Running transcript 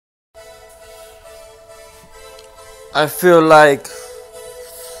I feel like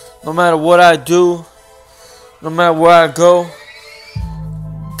no matter what I do, no matter where I go,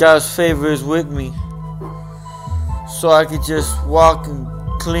 God's favor is with me. So I can just walk and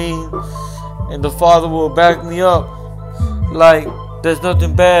clean, and the Father will back me up. Like there's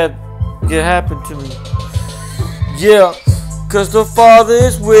nothing bad can happen to me. Yeah, cause the Father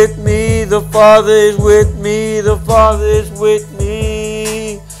is with me, the Father is with me, the Father is with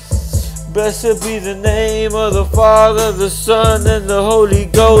me. Blessed be the name of the Father, the Son, and the Holy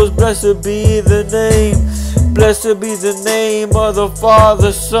Ghost. Blessed be the name. Blessed be the name of the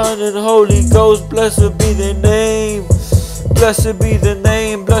Father, Son, and Holy Ghost. Blessed be the name. Blessed be the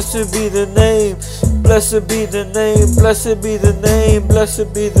name. Blessed be the name. Blessed be the name. Blessed be the name.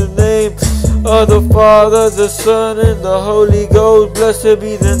 Blessed be the name of the Father, the Son, and the Holy Ghost. Blessed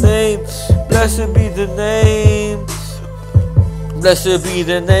be the name. Blessed be the name. Blessed be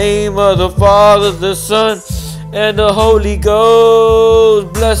the name of the Father, the Son, and the Holy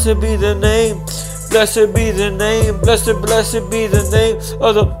Ghost. Blessed be the name. Blessed be the name. Blessed be the name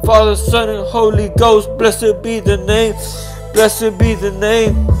of the Father, Son, and Holy Ghost. Blessed be the name. Blessed be the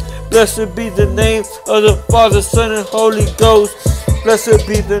name. Blessed be the name of the Father, Son, and Holy Ghost. Blessed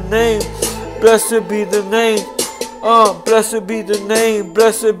be the name. Blessed be the name. Blessed be the name.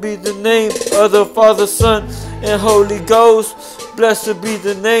 Blessed be the name of the Father, Son, and Holy Ghost. Blessed be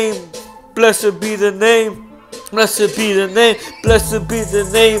the name. Blessed be the name. Blessed be the name. Blessed be the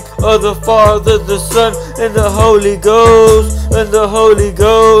name of the Father, the Son, and the Holy Ghost. And the Holy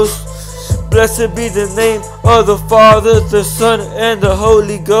Ghost. Blessed be the name of the Father, the Son, and the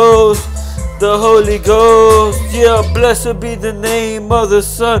Holy Ghost. The Holy Ghost. Yeah, blessed be the name of the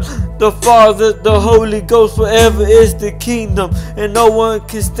Son, the Father, the Holy Ghost. Forever is the kingdom, and no one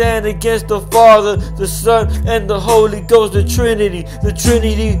can stand against the Father, the Son, and the Holy Ghost. The Trinity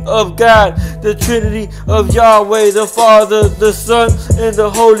of God, the Trinity of Yahweh, the Father, the Son, and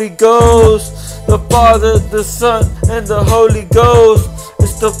the Holy Ghost. The Father, the Son, and the Holy Ghost.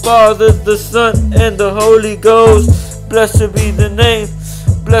 It's the Father, the Son, and the Holy Ghost. Blessed be the name.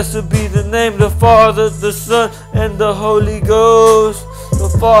 Blessed be the name, the Father, the Son, and the Holy Ghost. The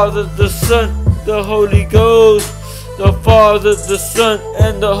Father, the Son, the Holy Ghost. The Father, the Son,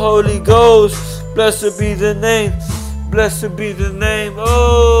 and the Holy Ghost. Blessed be the name. Blessed be the name.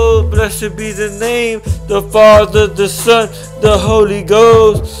 Oh, blessed be the name. The Father, the Son, the Holy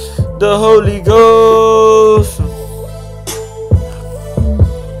Ghost. The Holy Ghost.